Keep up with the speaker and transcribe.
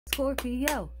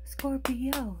Scorpio,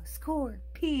 Scorpio,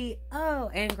 Scorpio,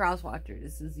 and Crosswatcher.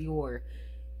 This is your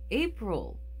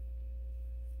April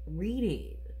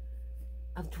reading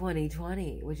of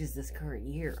 2020, which is this current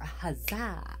year.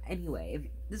 Huzzah! Anyway,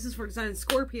 this is for sign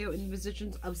Scorpio in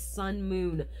positions of Sun,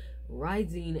 Moon,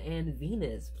 Rising, and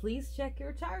Venus. Please check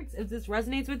your charts. If this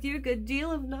resonates with you, good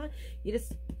deal. If not, you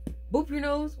just boop your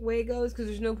nose, away it goes, because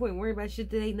there's no point worrying about shit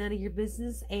that ain't none of your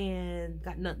business and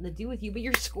got nothing to do with you. But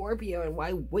you're Scorpio, and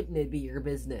why wouldn't it be your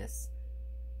business?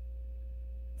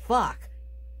 Fuck.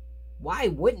 Why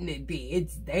wouldn't it be?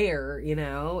 It's there, you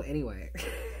know? Anyway.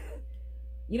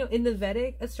 You know, in the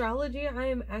Vedic astrology, I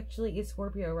am actually a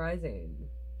Scorpio rising.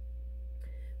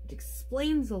 Which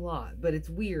explains a lot, but it's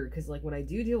weird, because, like, when I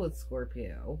do deal with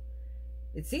Scorpio,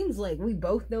 it seems like we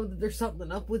both know that there's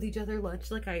something up with each other,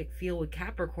 much like I feel with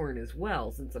Capricorn as well,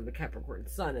 since I'm a Capricorn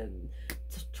sun and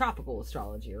tropical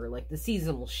astrology, or like the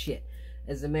seasonal shit,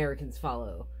 as Americans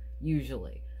follow,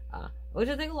 usually. Which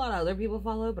I think a lot of other people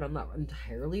follow, but I'm not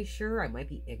entirely sure. I might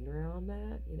be ignorant on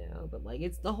that, you know, but like,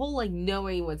 it's the whole, like,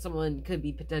 knowing what someone could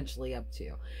be potentially up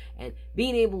to, and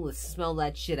being able to smell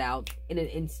that shit out in an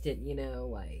instant, you know,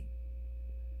 like,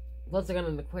 once I got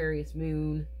an Aquarius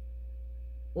moon,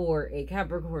 or a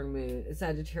Capricorn moon, a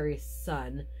Sagittarius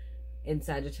sun, and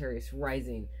Sagittarius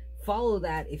rising. Follow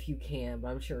that if you can, but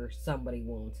I'm sure somebody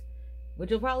won't.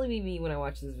 Which will probably be me when I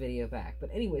watch this video back. But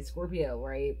anyway, Scorpio,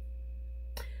 right?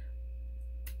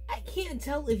 I can't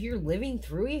tell if you're living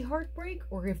through a heartbreak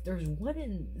or if there's one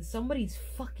in somebody's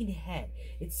fucking head.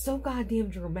 It's so goddamn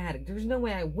dramatic. There's no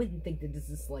way I wouldn't think that this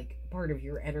is, like, part of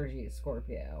your energy as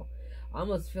Scorpio. I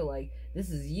almost feel like this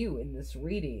is you in this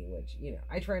reading, which, you know,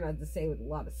 I try not to say with a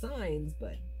lot of signs,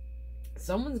 but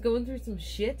someone's going through some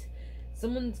shit.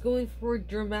 Someone's going for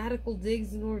dramatical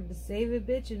digs in order to save a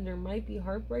bitch, and there might be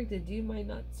heartbreak. The dude might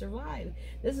not survive.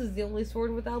 This is the only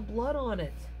sword without blood on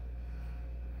it.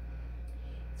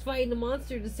 It's fighting a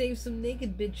monster to save some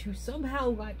naked bitch who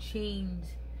somehow got chained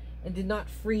and did not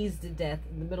freeze to death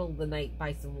in the middle of the night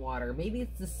by some water. Maybe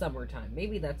it's the summertime.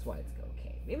 Maybe that's why it's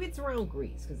okay. Maybe it's around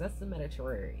Greece, because that's the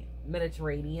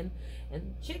Mediterranean,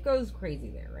 and shit goes crazy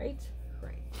there, right?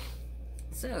 Right.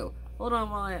 So, hold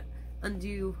on while I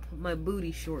undo my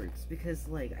booty shorts, because,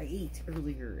 like, I ate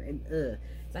earlier, and,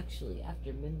 it's actually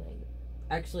after midnight.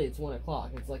 Actually, it's 1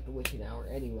 o'clock. It's like the witching hour.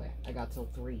 Anyway, I got till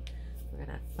 3. We're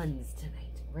gonna have funs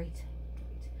tonight, right?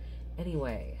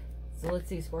 Anyway, so let's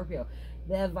see, Scorpio.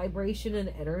 The vibration and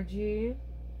energy.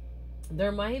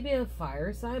 There might be a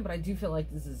fire sign, but I do feel like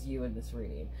this is you in this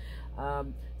reading.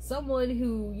 Someone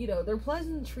who, you know, their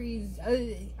pleasantries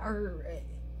are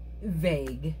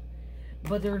vague,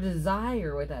 but their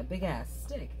desire with that big ass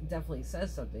stick definitely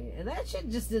says something. And that shit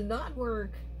just did not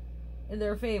work in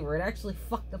their favor. It actually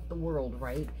fucked up the world,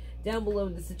 right? Down below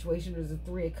in the situation, there's a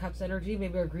 3 of Cups energy,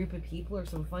 maybe a group of people or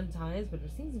some fun times, but there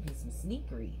seems to be some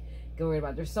sneakery going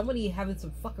about. There's somebody having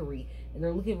some fuckery, and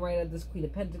they're looking right at this Queen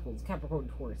of Pentacles, Capricorn,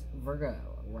 Taurus, Virgo,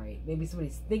 right? Maybe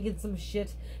somebody's thinking some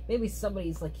shit. Maybe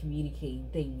somebody's, like, communicating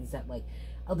things that, like,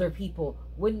 other people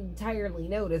wouldn't entirely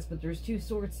notice, but there's 2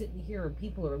 swords sitting here, and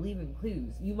people are leaving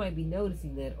clues. You might be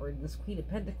noticing that, or this Queen of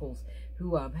Pentacles,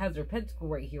 who has her pentacle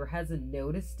right here, hasn't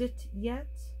noticed it yet.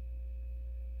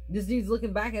 This dude's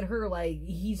looking back at her like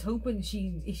he's hoping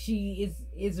she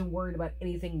isn't worried about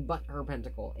anything but her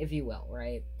pentacle, if you will,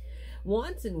 right?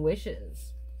 Wants and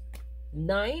wishes.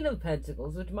 9 of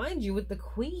Pentacles, which, mind you, with the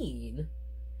Queen,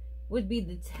 would be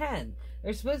the 10.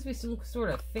 There's supposed to be some sort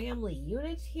of family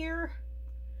unit here,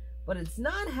 but it's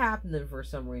not happening for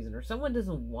some reason, or someone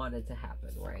doesn't want it to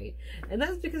happen, right? And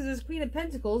that's because this Queen of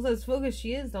Pentacles, as focused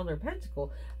she is on her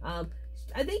pentacle,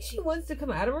 I think she wants to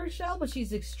come out of her shell, but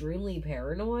she's extremely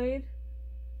paranoid.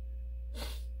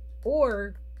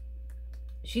 Or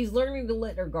she's learning to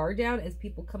let her guard down as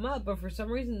people come up, but for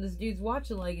some reason this dude's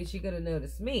watching like, is she gonna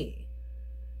notice me?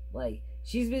 Like,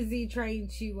 she's busy trying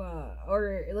to,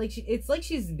 or like, it's like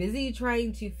she's busy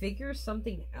trying to figure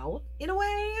something out in a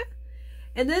way.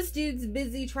 And this dude's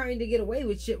busy trying to get away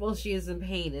with shit while she isn't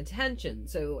paying attention.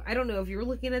 So, I don't know if you're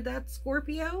looking at that,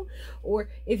 Scorpio, or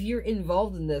if you're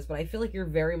involved in this, but I feel like you're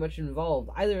very much involved.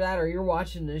 Either that or you're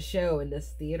watching a show in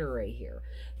this theater right here.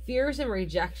 Fears and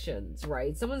rejections,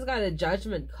 right? Someone's got a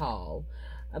judgment call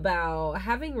about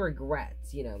having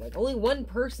regrets, you know, like only one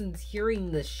person's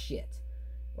hearing this shit,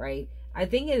 right? I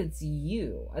think it's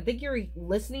you. I think you're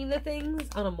listening to things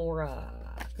on a more,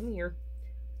 come here.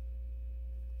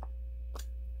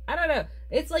 I don't know.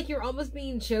 It's like you're almost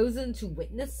being chosen to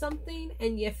witness something,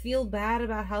 and you feel bad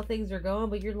about how things are going,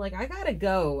 but you're like, I gotta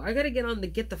go. I gotta get on the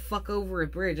get the fuck over a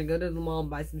bridge and go to the mall and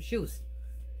buy some shoes.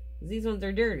 These ones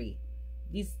are dirty.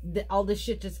 All this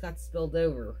shit just got spilled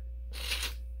over.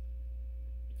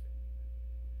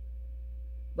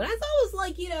 But that's always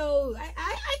like, you know,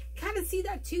 I kind of see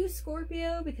that too,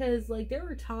 Scorpio, because like there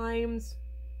are times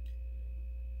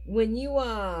when you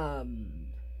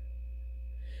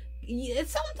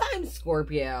it's sometimes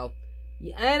Scorpio,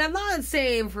 and I'm not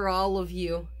saying for all of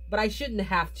you, but I shouldn't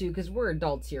have to, because we're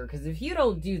adults here, because if you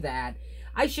don't do that,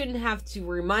 I shouldn't have to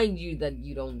remind you that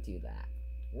you don't do that,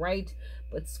 right?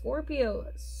 But Scorpio,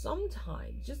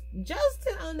 sometimes, just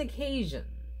on occasion,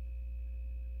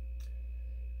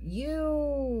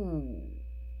 you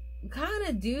kind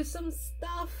of do some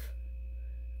stuff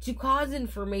to cause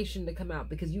information to come out,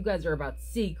 because you guys are about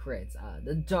secrets,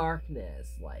 the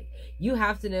darkness. Like, you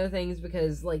have to know things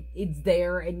because, like, it's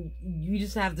there and you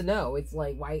just have to know. It's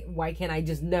like, why can't I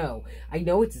just know? I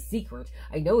know it's a secret.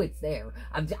 I know it's there.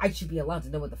 I should be allowed to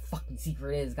know what the fucking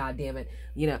secret is, god damn it.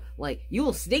 You know, like, you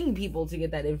will sting people to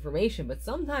get that information, but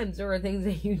sometimes there are things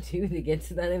that you do to get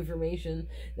to that information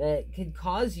that could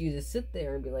cause you to sit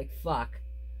there and be like, fuck.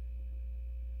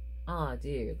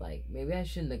 Dude, like, maybe I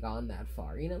shouldn't have gone that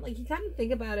far. You know, like, you kind of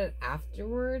think about it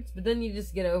afterwards, but then you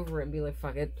just get over it and be like,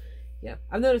 fuck it. Yeah,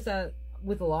 I've noticed that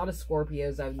with a lot of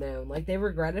Scorpios I've known. Like, they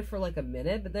regret it for, like, a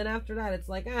minute, but then after that, it's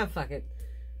like, fuck it.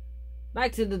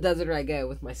 Back to the desert I go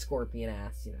with my scorpion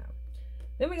ass, you know.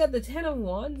 Then we got the Ten of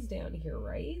Wands down here,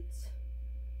 right?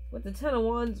 With the Ten of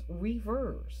Wands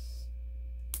reverse.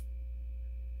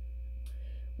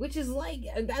 Which is like,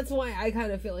 that's why I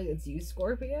kind of feel like it's you,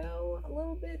 Scorpio, a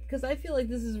little bit. Because I feel like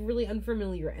this is really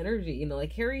unfamiliar energy. You know,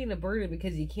 like carrying a burden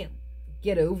because you can't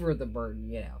get over the burden,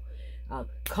 you know.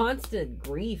 Constant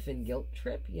grief and guilt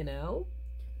trip, you know.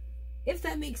 If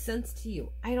that makes sense to you,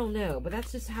 I don't know. But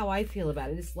that's just how I feel about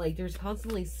it. It's like there's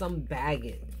constantly some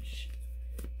baggage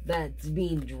that's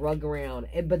being drug around.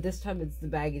 But this time it's the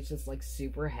baggage that's like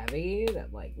super heavy.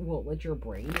 That like won't let your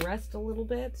brain rest a little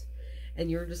bit. And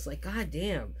you're just like, god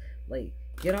damn, like,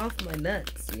 get off my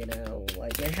nuts, you know?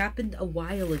 Like, it happened a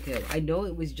while ago. I know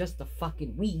it was just a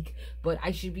fucking week, but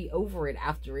I should be over it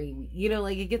after a week. You know,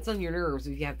 like, it gets on your nerves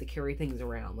if you have to carry things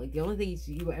around. Like, the only things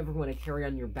you ever want to carry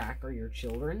on your back are your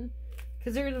children.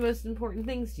 Because they're the most important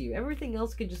things to you. Everything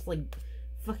else could just, like,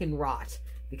 fucking rot.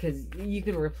 Because you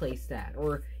can replace that.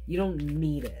 Or you don't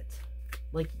need it.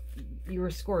 Like, you're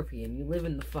a scorpion. You live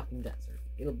in the fucking desert.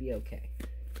 It'll be okay.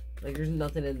 Like, there's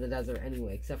nothing in the desert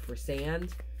anyway, except for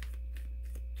sand.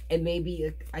 And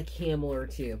maybe a camel or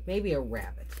two. Maybe a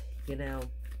rabbit, you know?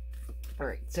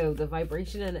 Alright, so the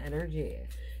vibration and energy.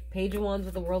 Page of Wands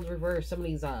with the world reversed.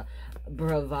 Somebody's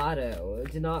bravado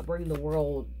did not bring the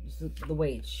world the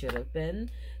way it should have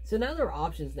been. So now there are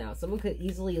options now. Someone could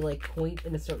easily, like, point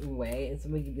in a certain way, and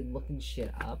somebody could be looking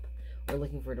shit up or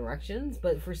looking for directions.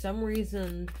 But for some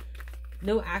reason,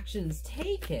 no actions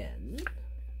taken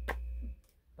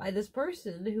by this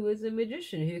person who is a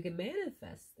magician who can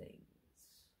manifest things.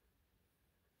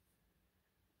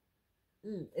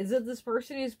 Is it this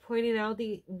person who's pointing out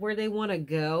where they want to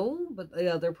go, but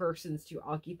the other person's too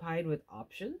occupied with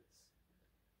options?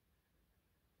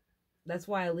 That's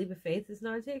why a leap of faith is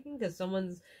not taken, because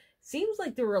seems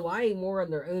like they're relying more on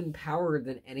their own power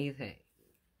than anything.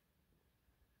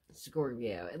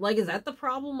 Scorpio. Like, is that the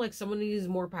problem? Like, someone who's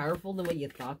more powerful than what you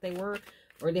thought they were?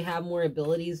 Or they have more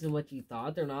abilities than what you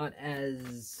thought. They're not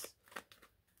as,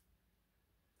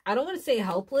 I don't want to say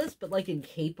helpless, but like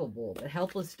incapable. But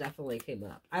helpless definitely came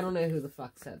up. I don't know who the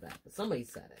fuck said that, but somebody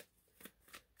said it.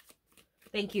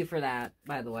 Thank you for that,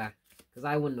 by the way, because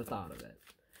I wouldn't have thought of it.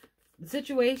 The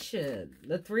situation.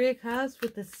 The Three of Cups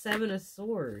with the Seven of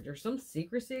Swords. Or some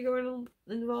secrecy going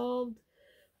involved.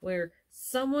 Where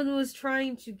someone was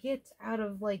trying to get out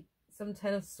of like some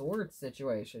Ten of Swords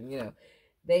situation, you know.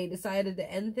 They decided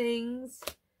to end things,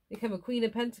 become a Queen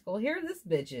of Pentacles. Here this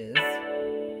bitch is.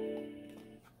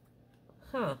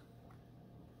 Huh.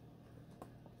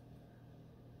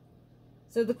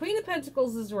 So the Queen of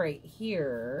Pentacles is right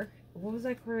here. What was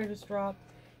that card I just dropped?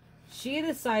 She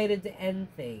decided to end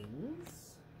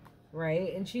things,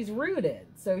 right? And she's rooted.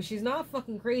 So she's not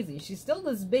fucking crazy. She's still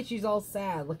this bitch. She's all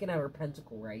sad looking at her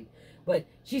pentacle, right? But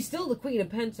she's still the Queen of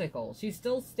Pentacles. She's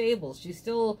still stable. She's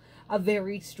still a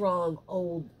very strong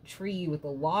old tree with a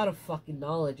lot of fucking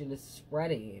knowledge and is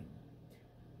spreading.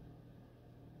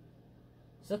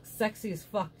 She looks sexy as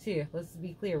fuck too. Let's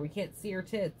be clear. We can't see her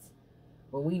tits.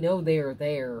 But we know they are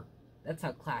there. That's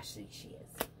how classy she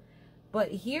is. But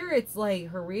here it's like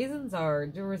her reasons are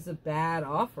there was a bad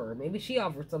offer. Maybe she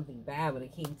offered something bad when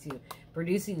it came to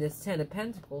producing this Ten of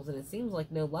Pentacles, and it seems like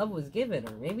no love was given.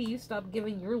 Or maybe you stopped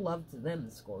giving your love to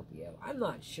them, Scorpio. I'm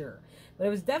not sure. But it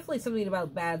was definitely something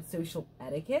about bad social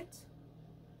etiquette.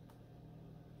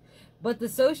 But the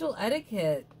social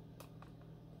etiquette,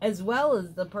 as well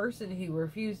as the person who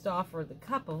refused to offer the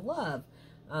cup of love,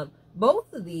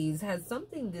 Both of these had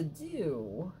something to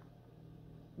do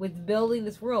with building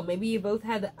this world. Maybe you both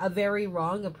had a very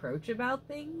wrong approach about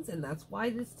things, and that's why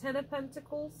this Ten of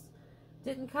Pentacles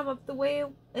didn't come up the way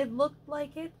it looked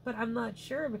like it, but I'm not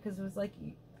sure, because it was like,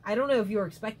 I don't know if you were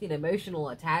expecting emotional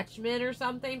attachment or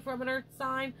something from an earth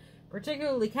sign,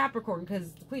 particularly Capricorn,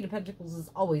 because the Queen of Pentacles is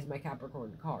always my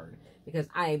Capricorn card, because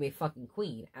I am a fucking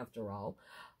queen, after all.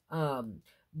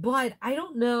 But I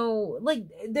don't know, like,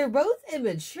 they're both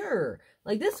immature.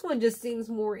 Like, this one just seems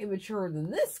more immature than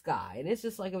this guy, and it's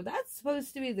just like, if that's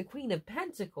supposed to be the Queen of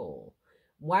Pentacles,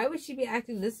 why would she be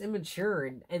acting this immature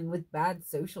and with bad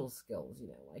social skills, you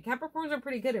know? Like, Capricorns are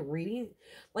pretty good at reading.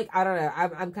 Like, I don't know,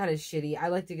 I'm kind of shitty. I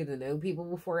like to get to know people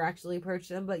before I actually approach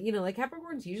them. But, you know, like,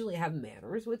 Capricorns usually have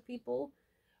manners with people.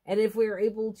 And if we're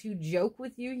able to joke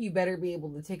with you, you better be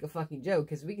able to take a fucking joke,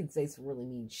 because we can say some really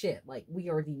mean shit. Like, we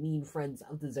are the mean friends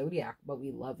of the Zodiac, but we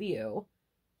love you.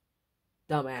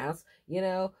 Dumbass, you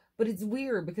know? But it's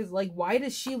weird, because, like, why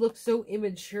does she look so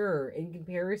immature in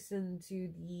comparison to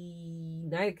the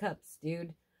Knight of Cups,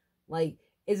 dude? Like,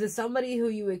 is it somebody who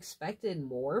you expected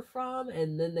more from,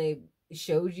 and then they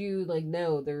showed you, like,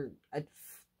 no, they're a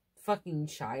fucking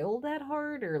child at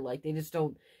heart? Or, like, they just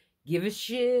don't give a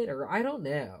shit? Or, I don't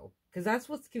know. Because that's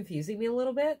what's confusing me a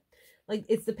little bit. Like,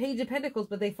 it's the Page of Pentacles,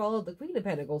 but they followed the Queen of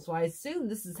Pentacles, so I assume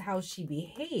this is how she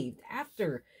behaved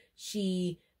after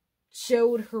she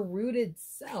showed her rooted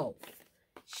self,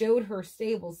 showed her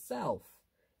stable self.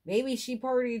 Maybe she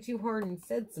partied too hard and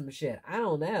said some shit. I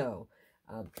don't know.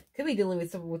 Could be dealing with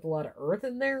someone with a lot of earth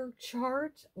in their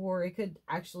chart, or it could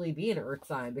actually be an earth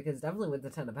sign, because definitely with the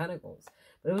Ten of Pentacles.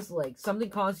 But it was like, something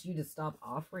caused you to stop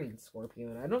offering, Scorpio,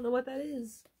 and I don't know what that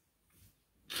is.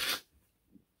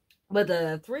 But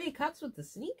the Three of Cups with the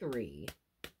sneakery,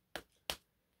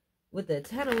 with the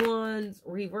Ten of Wands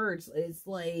reverse, it's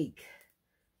like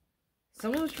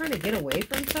someone was trying to get away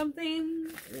from something,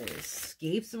 or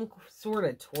escape some sort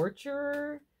of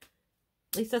torture.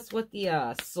 At least that's what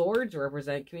the swords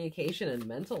represent, communication and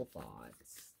mental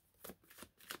thoughts.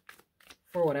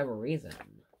 For whatever reason.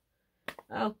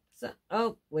 Oh,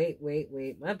 oh, wait,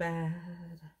 my bad.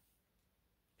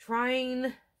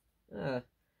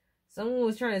 Someone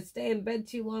was trying to stay in bed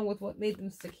too long with what made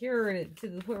them secure, and to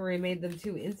the point where it made them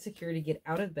too insecure to get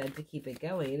out of bed to keep it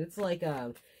going. And it's like,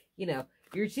 you know,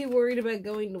 you're too worried about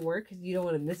going to work because you don't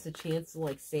want to miss a chance to,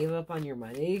 like, save up on your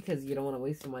money, because you don't want to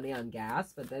waste some money on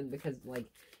gas. But then because, like,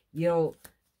 you don't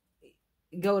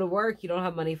go to work, you don't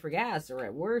have money for gas. Or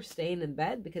at work, staying in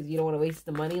bed because you don't want to waste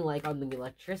the money, like, on the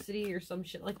electricity or some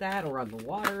shit like that, or on the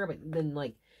water. But then,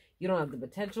 like, you don't have the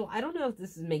potential. I don't know if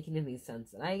this is making any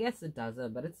sense, and I guess it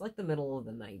doesn't, but it's like the middle of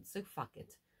the night, so fuck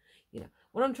it. You know,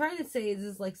 what I'm trying to say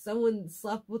is like, someone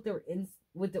slept with their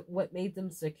what made them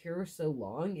secure so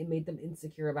long, it made them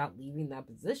insecure about leaving that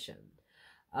position.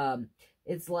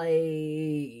 It's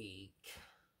like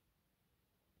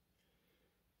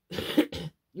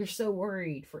you're so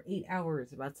worried for 8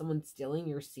 hours about someone stealing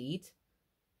your seat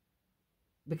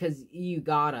because you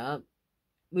got up,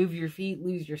 move your feet,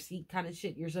 lose your seat kind of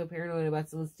shit. You're so paranoid about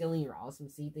someone stealing your awesome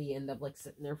seat that you end up, like,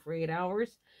 sitting there for 8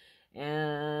 hours.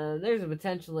 And there's a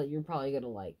potential that you're probably going to,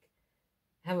 like,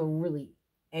 have a really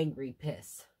angry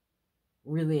piss.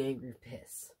 Really angry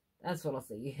piss. That's what I'll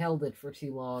say. You held it for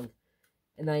too long,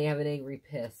 and now you have an angry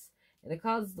piss. And it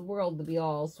causes the world to be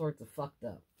all sorts of fucked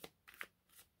up.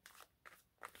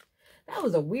 That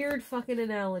was a weird fucking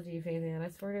analogy, Faithan. I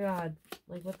swear to God.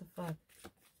 Like, what the fuck?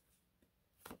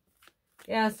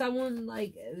 Yeah, someone,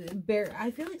 like,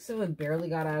 I feel like someone barely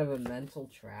got out of a mental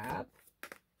trap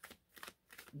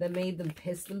that made them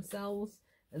piss themselves,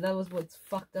 and that was what's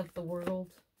fucked up the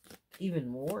world even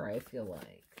more, I feel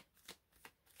like.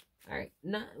 Alright,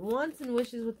 wants and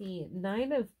wishes with the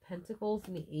Nine of Pentacles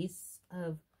and the Ace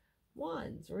of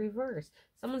Wands, reverse.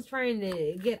 Someone's trying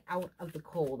to get out of the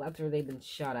cold after they've been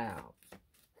shut out.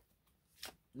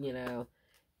 You know,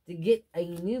 to get a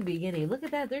new beginning. Look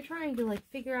at that. They're trying to, like,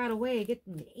 figure out a way to get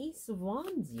the Ace of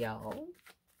Wands, y'all.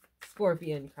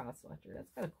 Scorpion crosswatcher.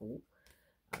 That's kind of cool.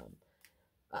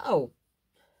 Oh.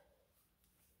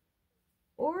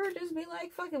 Or just be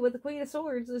like, fuck it, with the Queen of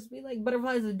Swords. Just be like,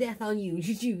 butterflies of death on you.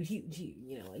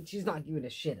 You know, like, she's not giving a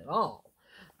shit at all.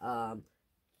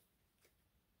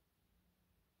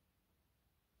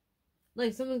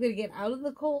 Like, someone's gonna get out of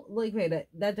the cold. Like, wait,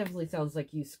 that definitely sounds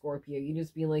like you, Scorpio. You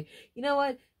just being like, you know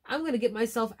what? I'm gonna get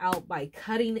myself out by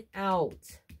cutting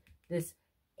out this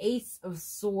Ace of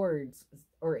Swords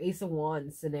or Ace of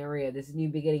Wands scenario, this new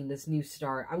beginning, this new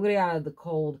start. I'm gonna get out of the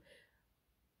cold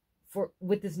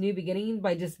with this new beginning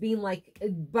by just being like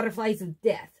butterflies of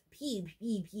death.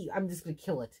 Pee. I'm just gonna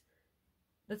kill it.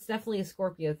 That's definitely a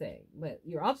Scorpio thing. But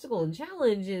your obstacle and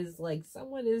challenge is like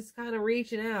someone is kind of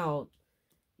reaching out,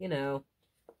 you know,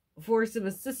 for some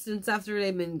assistance after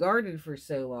they've been guarded for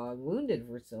so long, wounded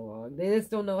for so long. They just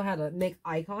don't know how to make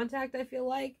eye contact, I feel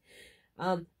like.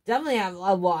 Definitely have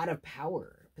a lot of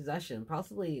power, possession.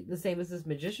 Possibly the same as this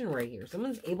magician right here.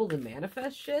 Someone's able to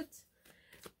manifest shit.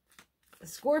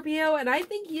 Scorpio, and I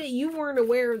think you weren't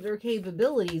aware of their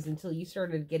capabilities until you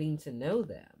started getting to know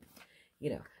them. You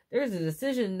know, there's a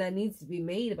decision that needs to be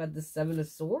made about the Seven of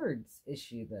Swords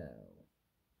issue, though.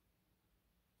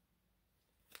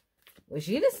 Was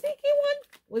she the sneaky one?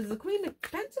 Was the Queen of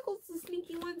Pentacles the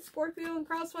sneaky one? Scorpio and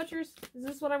Crosswatchers? Is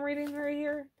this what I'm reading right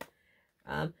here?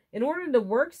 In order to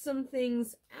work some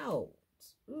things out.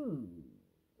 Ooh.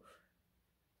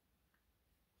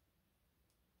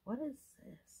 What is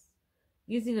this?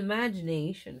 Using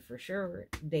imagination for sure.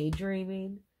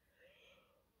 Daydreaming.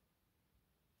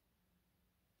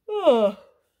 Oh.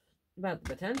 About the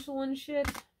potential and shit.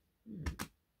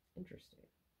 Interesting.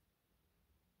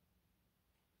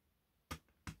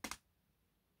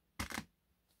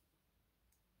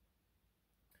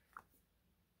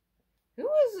 Who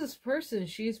is this person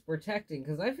she's protecting?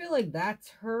 Because I feel like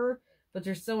that's her, but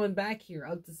there's someone back here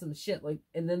up to some shit, like,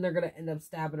 and then they're gonna end up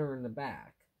stabbing her in the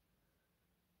back.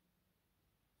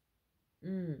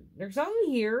 There's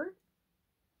something here,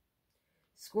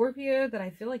 Scorpio, that I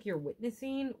feel like you're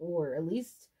witnessing, or at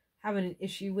least having an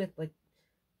issue with. Like,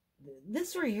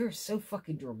 this right here is so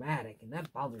fucking dramatic, and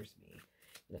that bothers me.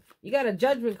 You got a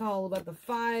judgment call about the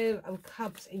Five of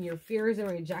Cups and your fears and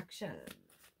rejection.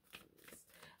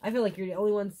 I feel like you're the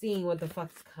only one seeing what the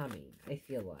fuck's coming. I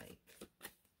feel like.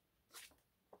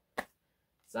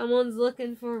 Someone's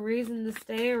looking for a reason to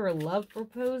stay or a love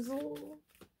proposal.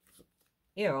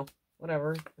 Ew.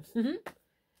 Whatever.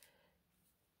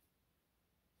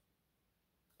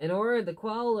 In order to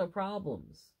quell their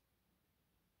problems.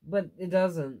 But it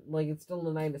doesn't. Like, it's still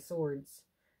the Knight of Swords.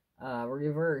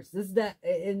 Reverse. This, that,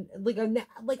 and, like,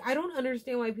 I don't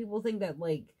understand why people think that,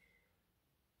 like,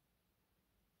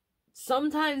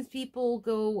 sometimes people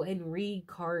go and read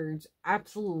cards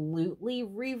absolutely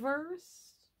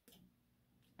reversed.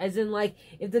 As in, like,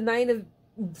 if the Knight of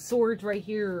Swords right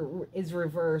here is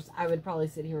reversed, I would probably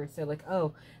sit here and say, like,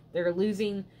 oh, they're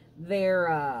losing their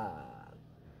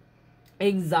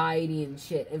anxiety and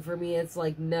shit. And for me, it's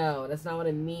like, no, that's not what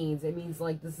it means. It means,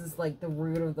 like, this is, like, the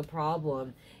root of the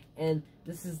problem. And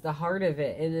this is the heart of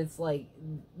it. And it's, like,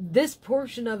 this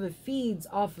portion of it feeds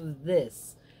off of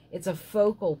this. It's a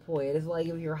focal point. It's like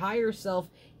if your higher self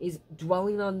is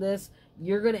dwelling on this,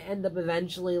 you're going to end up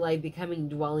eventually like becoming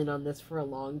dwelling on this for a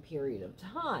long period of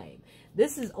time.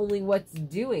 This is only what's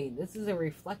doing. This is a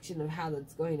reflection of how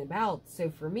that's going about. So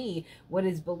for me, what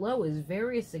is below is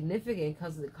very significant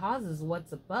because it causes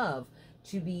what's above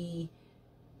to be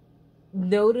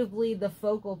notably the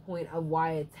focal point of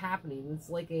why it's happening. It's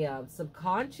like a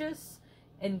subconscious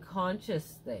and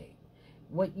conscious thing.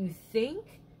 What you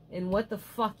think and what the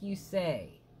fuck you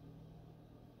say.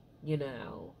 You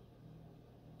know?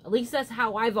 At least that's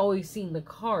how I've always seen the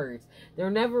cards.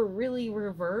 They're never really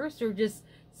reversed. They're just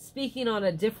speaking on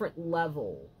a different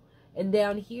level. And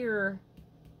down here,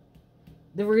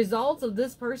 the results of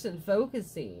this person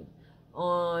focusing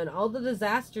on all the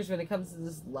disasters when it comes to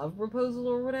this love proposal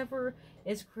or whatever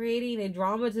is creating a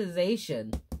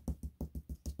dramatization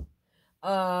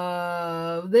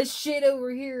this shit over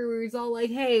here where it's all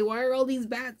like, hey, why are all these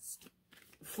bats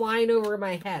flying over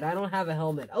my head? I don't have a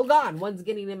helmet. Oh god, one's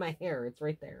getting in my hair. It's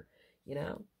right there. You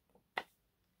know?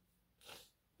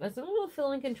 But someone will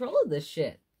feel in control of this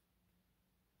shit.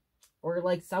 Or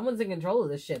like someone's in control of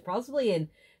this shit. Possibly in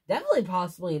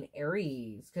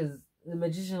Aries. Because the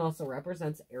magician also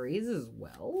represents Aries as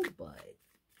well. But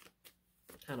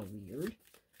kind of weird.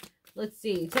 Let's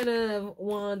see. 10 of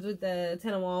Wands with the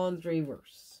 10 of Wands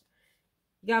reverse.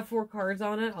 You got 4 cards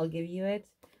on it. I'll give you it.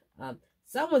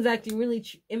 Someone's acting really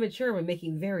immature but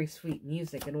making very sweet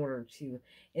music in order to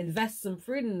invest some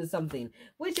fruit into something.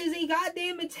 Which is a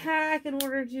goddamn attack in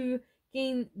order to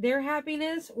gain their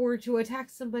happiness or to attack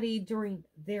somebody during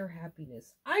their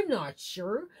happiness. I'm not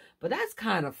sure. But that's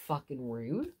kind of fucking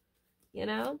rude. You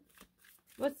know?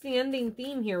 What's the ending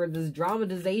theme here with this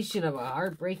dramatization of a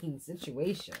heartbreaking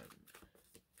situation?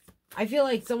 I feel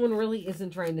like someone really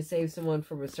isn't trying to save someone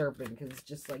from a serpent because it's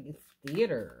just like, it's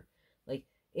theater. Like,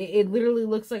 it literally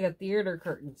looks like a theater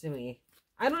curtain to me.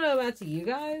 I don't know about to you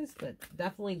guys, but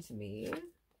definitely to me.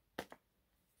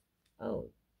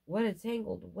 Oh, what a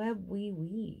tangled web we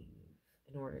weave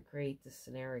in order to create this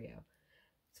scenario.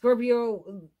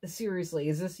 Scorpio, seriously,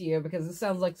 is this you? Because this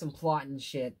sounds like some plot and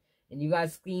shit. And you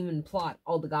guys scheme and plot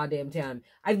all the goddamn time.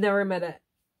 I've never met a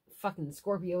fucking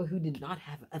Scorpio who did not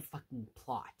have a fucking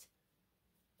plot.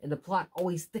 And the plot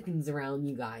always thickens around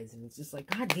you guys. And it's just like,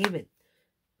 God damn it.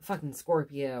 Fucking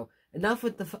Scorpio. Enough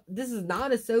with the... This is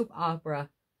not a soap opera.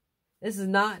 This is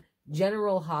not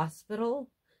General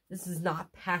Hospital. This is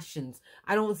not Passions.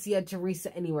 I don't see a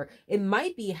Teresa anywhere. It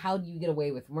might be How Do You Get Away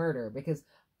with Murder? Because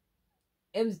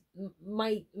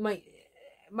my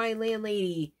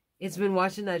landlady has been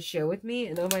watching that show with me.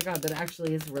 And oh my God, that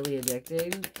actually is really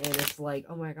addicting. And it's like,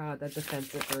 oh my God, that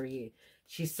defense attorney...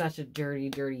 She's such a dirty,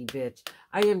 dirty bitch.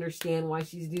 I understand why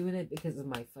she's doing it because of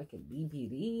my fucking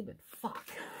BPD, but fuck.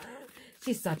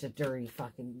 She's such a dirty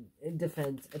fucking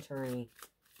defense attorney.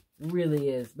 Really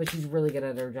is. But she's really good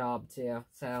at her job, too.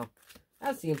 So,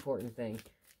 that's the important thing.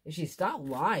 If she stopped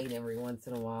lying every once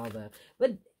in a while, though.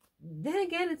 But then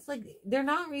again, it's like, they're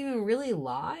not even really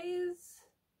lies.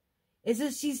 It's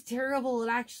just she's terrible at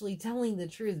actually telling the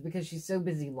truth because she's so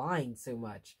busy lying so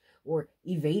much. Or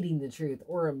evading the truth.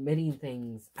 Or omitting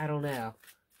things. I don't know.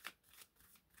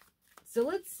 So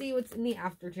let's see what's in the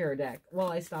After Terror deck.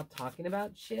 Well, I stopped talking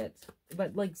about shit.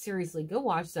 But, like, seriously, go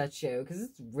watch that show. Because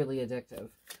it's really addictive.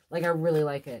 Like, I really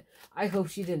like it. I hope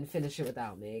she didn't finish it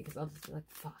without me. Because I'll just be like,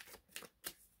 fuck.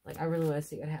 Like, I really want to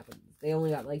see what happens. They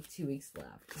only got, like, 2 weeks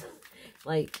left.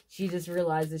 Like, she just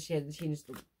realized that she had to change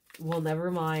the... Well, never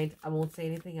mind. I won't say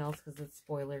anything else because it's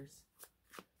spoilers.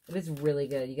 But it's really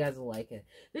good. You guys will like it.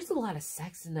 There's a lot of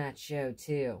sex in that show,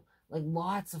 too. Like,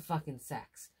 lots of fucking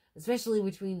sex. Especially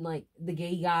between, like, the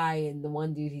gay guy and the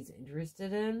one dude he's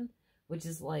interested in. Which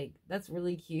is, like, that's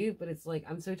really cute. But it's like,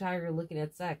 I'm so tired of looking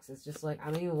at sex. It's just like,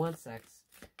 I don't even want sex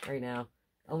right now.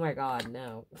 Oh my God,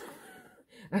 no.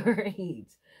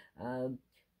 Alright.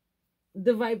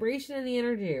 The vibration and the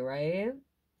energy, right?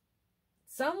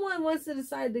 Someone wants to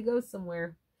decide to go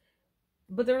somewhere.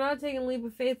 But they're not taking a leap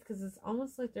of faith because it's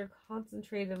almost like they're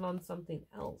concentrated on something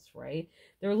else, right?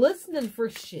 They're listening for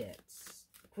shit.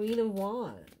 Queen of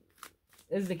Wands.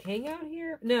 Is the king out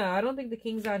here? No, I don't think the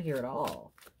king's out here at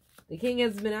all. The king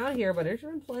has been out here, but there's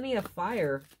been plenty of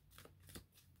fire.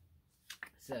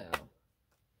 So.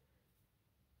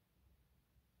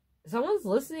 Someone's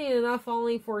listening and not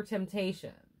falling for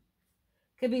temptation.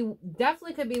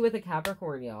 Definitely could be with a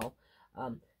Capricorn, y'all.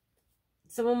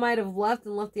 Someone might have left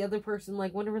and left the other person,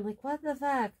 like, wondering, like, what the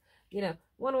fuck? You know,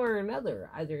 one way or another.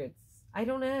 Either it's, I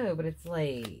don't know, but it's,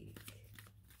 like,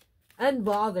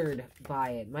 unbothered by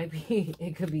it. Might be,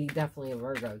 it could be definitely a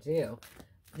Virgo, too.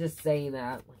 Just saying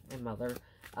that, like my mother.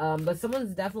 But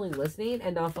someone's definitely listening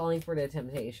and not falling for the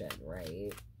temptation,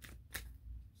 right?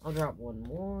 I'll drop one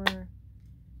more.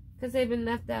 Because they've been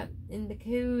left that in the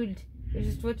code. It's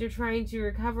just what they're trying to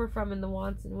recover from in the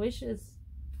wants and wishes.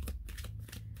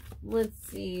 Let's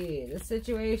see. The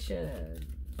situation.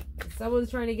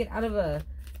 Someone's trying to get out of a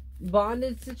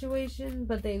bonded situation,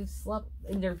 but they've slept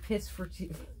and they're pissed for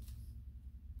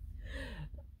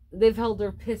they've held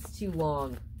their piss too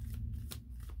long.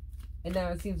 And now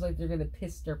it seems like they're going to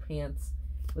piss their pants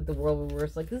with the world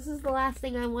reverse. Like, this is the last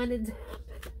thing I wanted to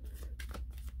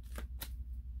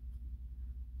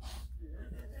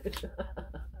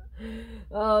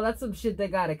Oh, that's some shit they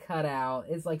gotta cut out.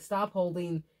 It's like, stop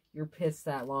holding your piss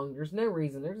that long. There's no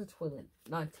reason. There's a toilet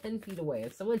not 10 feet away.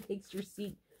 If someone takes your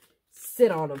seat,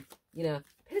 sit on them. You know,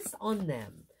 piss on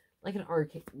them. Like an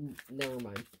arcade. Never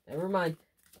mind. Never mind.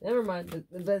 Never mind.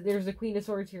 But there's a Queen of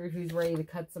Swords here who's ready to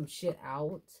cut some shit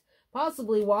out.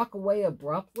 Possibly walk away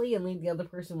abruptly and leave the other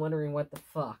person wondering what the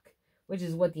fuck. Which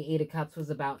is what the Eight of Cups was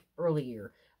about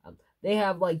earlier. They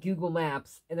have, like, Google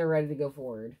Maps, and they're ready to go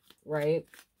forward, right?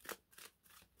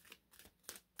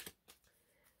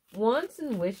 Wants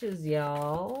and wishes,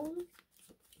 y'all.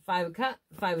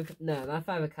 No, not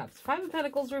Five of Cups. Five of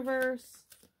Pentacles reverse.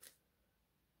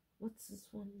 What's this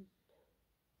one?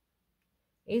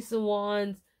 Ace of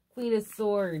Wands, Queen of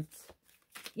Swords.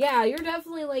 Yeah, you're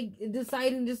definitely, like,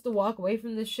 deciding just to walk away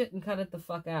from this shit and cut it the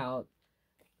fuck out.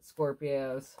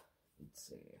 Scorpios. Let's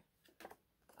see.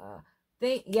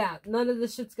 None of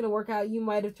this shit's gonna work out. You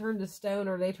might have turned to stone,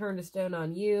 or they turned to stone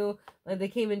on you. Like, they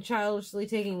came in childishly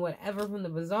taking whatever from the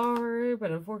bazaar, but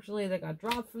unfortunately they got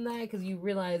dropped from that because you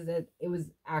realized that it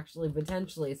was actually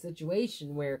potentially a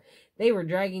situation where they were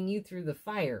dragging you through the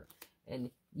fire, and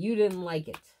you didn't like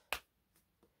it.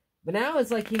 But now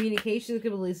it's like communication is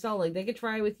completely stalled. Like, they could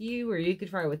try with you, or you could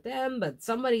try with them, but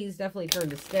somebody's definitely turned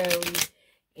to stone.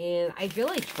 And I feel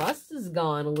like trust is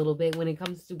gone a little bit when it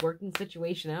comes to working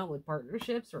situation out with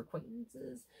partnerships or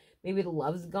acquaintances. Maybe the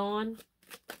love's gone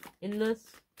in this.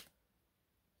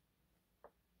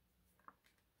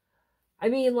 I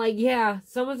mean, like, yeah,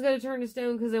 someone's going to turn to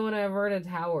stone because they want to avert a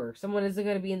tower. Someone isn't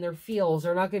going to be in their feels.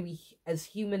 They're not going to be as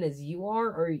human as you are,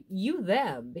 or you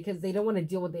them, because they don't want to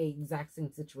deal with the exact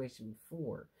same situation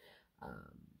before.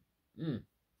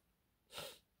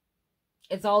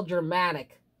 It's all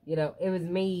dramatic. You know, it was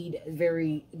made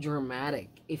very dramatic,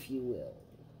 if you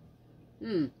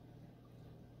will.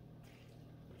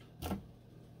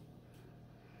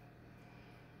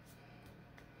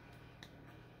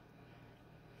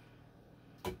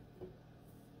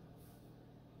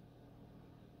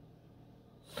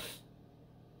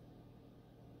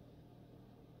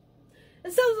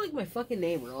 It sounds like my fucking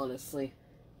neighbor, honestly.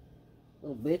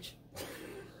 Little bitch.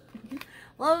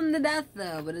 Love him to death,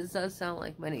 though, but it does sound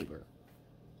like my neighbor.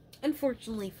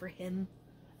 Unfortunately for him,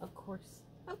 of course.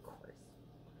 Of course.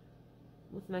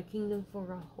 With my kingdom for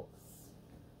a horse.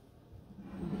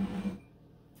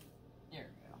 There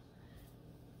we go.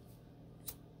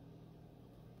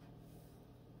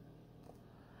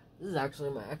 This is actually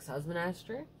my ex-husband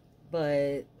ashtray,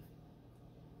 but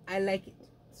I like it,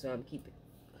 so I'm keeping it.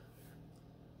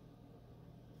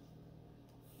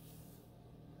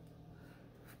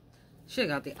 Should've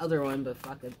got the other one, but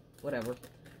fuck it. Whatever.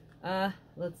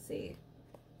 Let's see.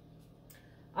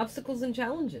 Obstacles and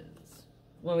challenges.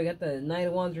 Well, we got the Knight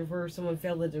of Wands reversed. Someone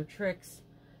failed at their tricks.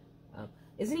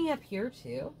 Isn't he up here,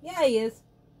 too? Yeah, he is.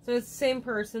 So it's the same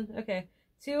person. Okay.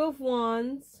 2 of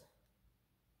Wands.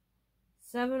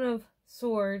 7 of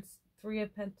Swords. 3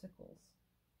 of Pentacles.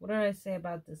 What did I say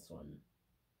about this one?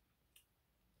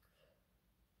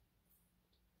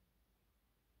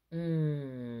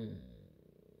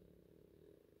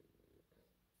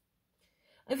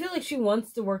 I feel like she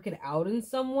wants to work it out in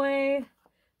some way,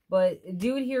 but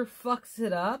dude here fucks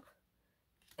it up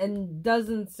and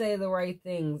doesn't say the right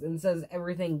things and says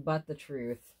everything but the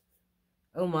truth.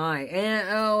 Oh my. And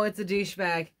oh, it's a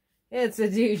douchebag. It's a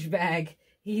douchebag.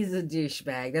 He's a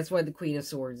douchebag. That's why the Queen of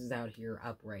Swords is out here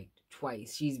upright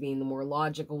twice. She's being the more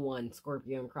logical one.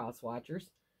 Scorpio and Cross Watchers.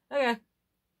 Okay.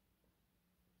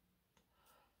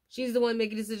 She's the one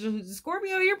making decisions.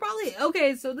 Scorpio, you're probably...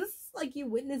 Okay, so this is like you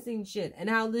witnessing shit and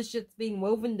how this shit's being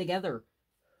woven together.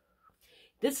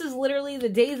 This is literally the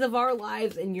days of our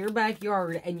lives in your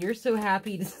backyard, and you're so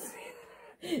happy to...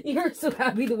 You're so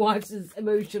happy to watch this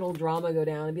emotional drama go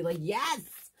down and be like, yes!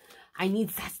 I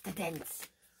need sustenance.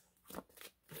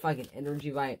 Fucking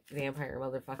energy vampire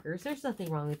motherfuckers. There's nothing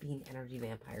wrong with being energy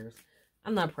vampires.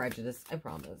 I'm not prejudiced, I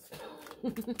promise.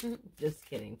 Just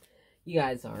kidding. You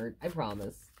guys aren't, I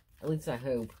promise. At least I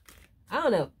hope. I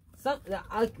don't know.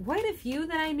 Quite a few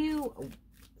that I knew.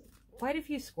 Quite a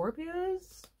few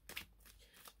Scorpios.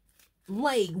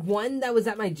 Like, one that was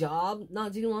at my job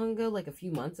not too long ago, like a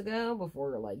few months ago,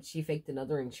 before, like, she faked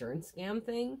another insurance scam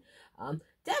thing.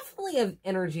 Definitely an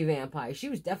energy vampire. She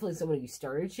was definitely someone who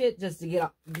started shit just to get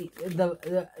off,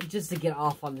 just to get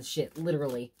off on the shit,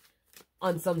 literally.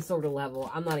 On some sort of level.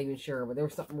 I'm not even sure, but there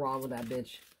was something wrong with that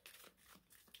bitch.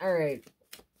 Alright.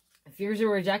 Fears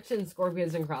and rejection,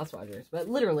 Scorpios and Crosswatchers. But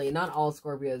literally, not all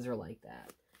Scorpios are like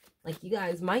that. Like, you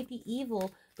guys might be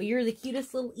evil, but you're the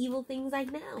cutest little evil things I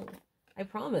know. I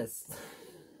promise.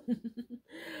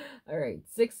 Alright,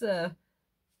 6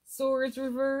 Swords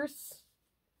reverse.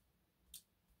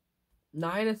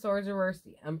 9 of Swords reverse,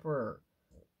 the Emperor.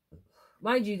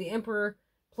 Mind you, the Emperor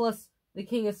plus the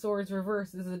King of Swords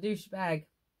reverse is a douchebag.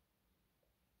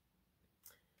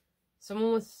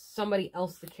 Someone wants somebody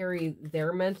else to carry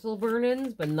their mental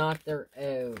burdens, but not their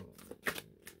own.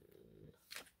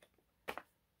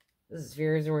 This is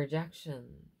fears and rejections.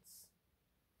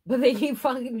 But they keep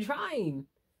fucking trying.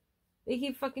 They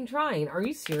keep fucking trying. Are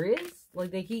you serious? Like,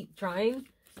 they keep trying?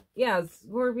 Yeah,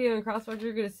 Scorpio and Crosswatcher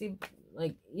are gonna see...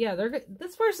 Like, yeah, they're good.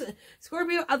 This person,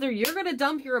 Scorpio, either you're going to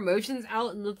dump your emotions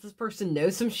out and let this person know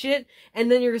some shit, and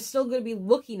then you're still going to be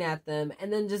looking at them,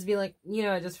 and then just be like, you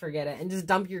know, just forget it, and just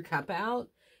dump your cup out,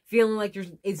 feeling like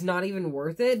it's not even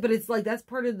worth it. But it's like, that's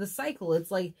part of the cycle.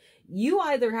 It's like, you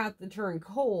either have to turn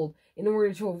cold in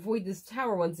order to avoid this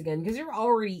tower once again, because you're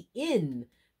already in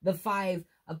the 5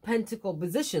 of Pentacle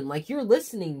position. Like, you're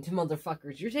listening to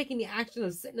motherfuckers. You're taking the action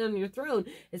of sitting on your throne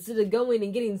instead of going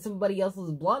and getting somebody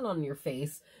else's blood on your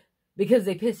face because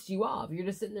they pissed you off. You're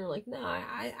just sitting there like, nah,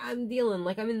 I'm dealing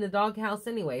like I'm in the doghouse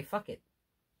anyway. Fuck it.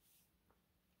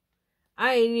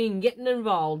 I ain't even getting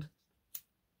involved.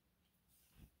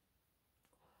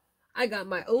 I got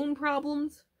my own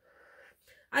problems.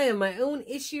 I have my own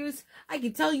issues. I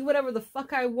can tell you whatever the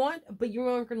fuck I want, but you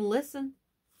aren't going to listen.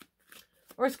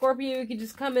 Or Scorpio, you could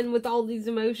just come in with all these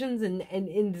emotions and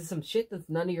into some shit that's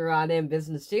none of your goddamn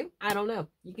business too. I don't know.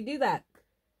 You can do that.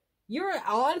 you're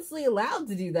honestly allowed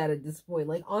to do that at this point.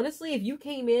 Like, honestly, if you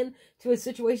came in to a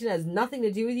situation that has nothing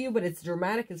to do with you, but it's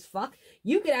dramatic as fuck,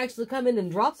 you could actually come in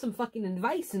and drop some fucking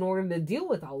advice in order to deal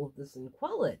with all of this and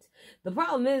quell it. The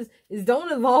problem is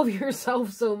don't involve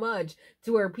yourself so much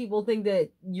to where people think that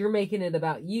you're making it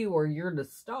about you or you're the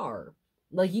star.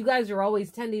 Like, you guys are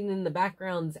always tending in the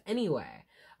backgrounds anyway.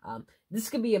 This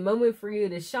could be a moment for you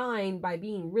to shine by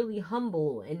being really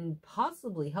humble and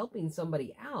possibly helping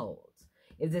somebody out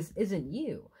if this isn't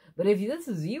you. But if this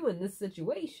is you in this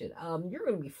situation, you're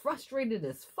going to be frustrated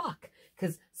as fuck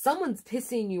because someone's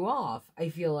pissing you off, I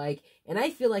feel like. And I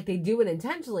feel like they do it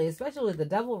intentionally, especially with the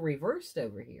devil reversed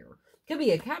over here. Could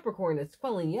be a Capricorn that's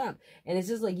quelling you up. And it's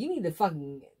just like, you need to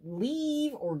fucking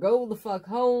leave or go the fuck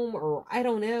home or I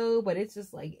don't know. But it's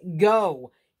just like,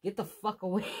 go. Get the fuck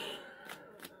away.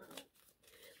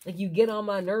 Like, you get on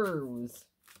my nerves.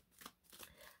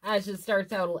 As it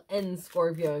starts out, it'll end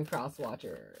Scorpio and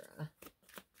Crosswatcher.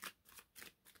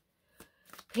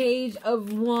 Page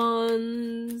of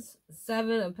Wands,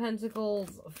 7 of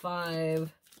Pentacles,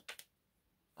 5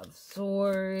 of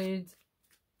Swords,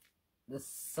 the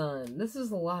Sun. This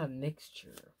is a lot of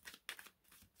mixture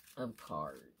of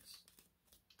cards.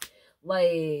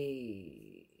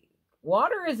 Like,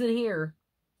 water isn't here.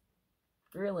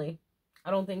 Really.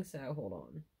 I don't think so. Hold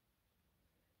on.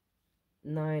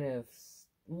 9 of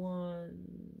Wands.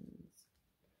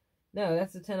 No,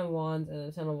 that's a 10 of Wands and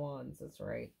a 10 of Wands. That's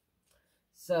right.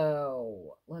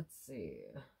 So, let's see.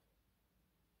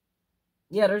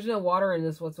 Yeah, there's no water in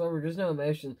this whatsoever. There's no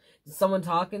emotion. Just someone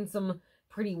talking some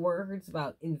pretty words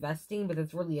about investing, but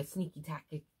it's really a sneaky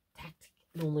tactic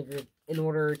in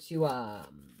order to,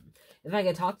 if I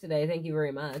could talk today, thank you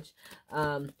very much.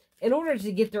 In order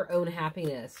to get their own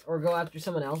happiness or go after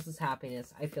someone else's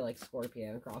happiness, I feel like Scorpio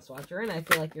and Crosswatcher, and I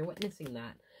feel like you're witnessing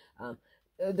that.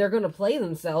 They're going to play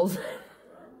themselves.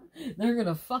 They're going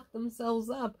to fuck themselves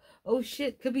up. Oh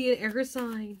shit, could be an air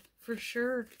sign, for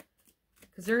sure.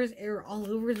 Because there is air all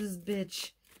over this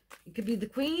bitch. It could be the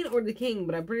queen or the king,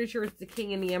 but I'm pretty sure it's the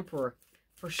king and the emperor.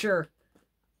 For sure.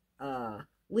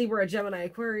 Libra, Gemini,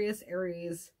 Aquarius,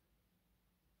 Aries.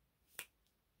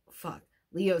 Fuck.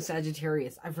 Leo,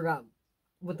 Sagittarius. I forgot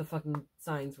what the fucking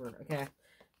signs were, okay?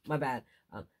 My bad.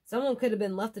 Someone could have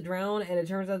been left to drown, and it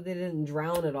turns out they didn't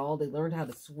drown at all. They learned how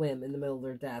to swim in the middle of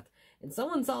their death. And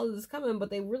someone saw this coming, but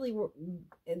they really were...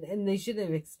 And they shouldn't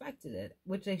have expected it,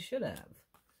 which they should have.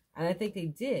 And I think they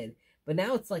did. But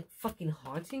now it's like fucking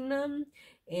haunting them.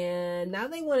 And now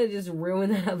they want to just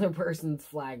ruin that other person's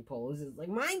flagpole. It's just like,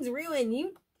 mine's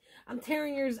ruined. I'm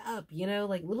tearing yours up, you know?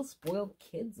 Like little spoiled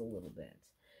kids a little bit.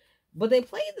 But they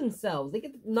play themselves. They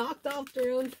get knocked off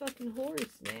their own fucking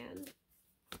horse, man.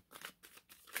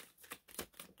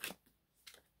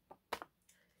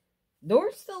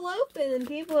 Door's still open and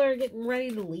people are getting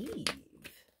ready to leave.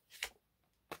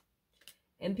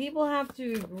 And people have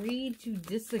to agree to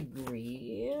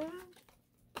disagree.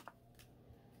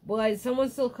 But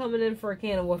someone's still coming in for a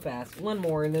can of whoop-ass. One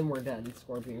more and then we're done,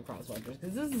 Scorpio and Crosswatchers.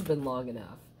 Because this has been long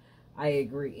enough. I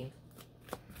agree.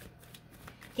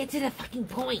 Get to the fucking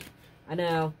point. I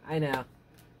know.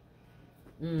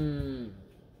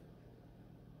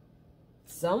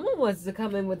 Someone wants to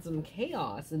come in with some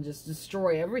chaos and just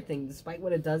destroy everything despite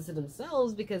what it does to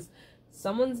themselves because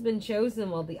someone's been chosen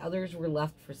while the others were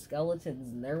left for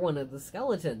skeletons and they're one of the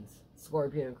skeletons,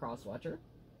 Scorpio and Crosswatcher.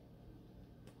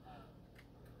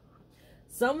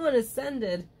 Someone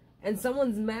ascended and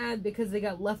someone's mad because they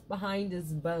got left behind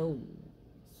as bones.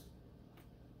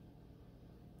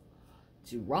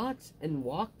 To rot and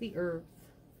walk the earth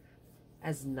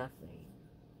as nothing.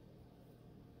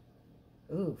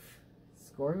 Oof.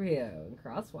 Scorpio and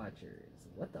Crosswatchers.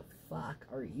 What the fuck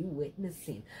are you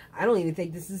witnessing? I don't even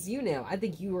think this is you now. I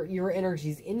think your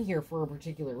energy's in here for a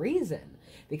particular reason.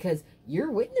 Because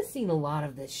you're witnessing a lot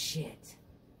of this shit.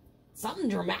 Something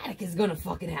dramatic is gonna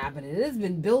fucking happen. And it has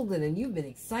been building and you've been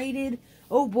excited.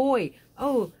 Oh boy.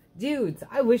 Oh, dudes.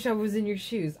 I wish I was in your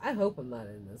shoes. I hope I'm not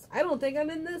in this. I don't think I'm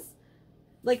in this.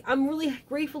 Like, I'm really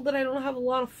grateful that I don't have a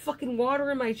lot of fucking water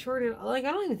in my chart. Like,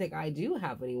 I don't even think I do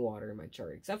have any water in my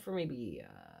chart. Except for maybe,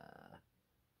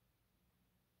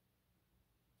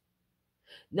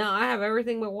 No, I have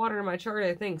everything but water in my chart,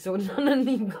 I think. So none of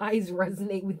you guys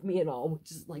resonate with me at all.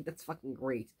 Which is, like, that's fucking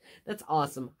great. That's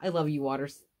awesome. I love you, water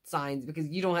signs, because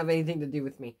you don't have anything to do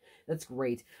with me. That's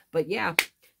great. But, yeah.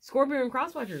 Scorpio and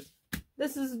Crosswatchers.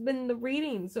 This has been the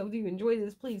reading. So if you enjoyed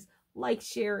this, please like,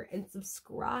 share, and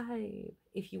subscribe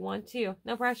if you want to.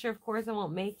 No pressure, of course. I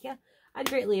won't make you. I'd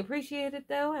greatly appreciate it,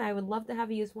 though, and I would love to have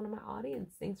you as one of my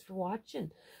audience. Thanks for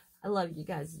watching. I love you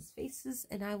guys' faces,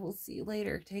 and I will see you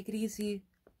later. Take it easy.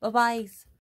 Bye-bye.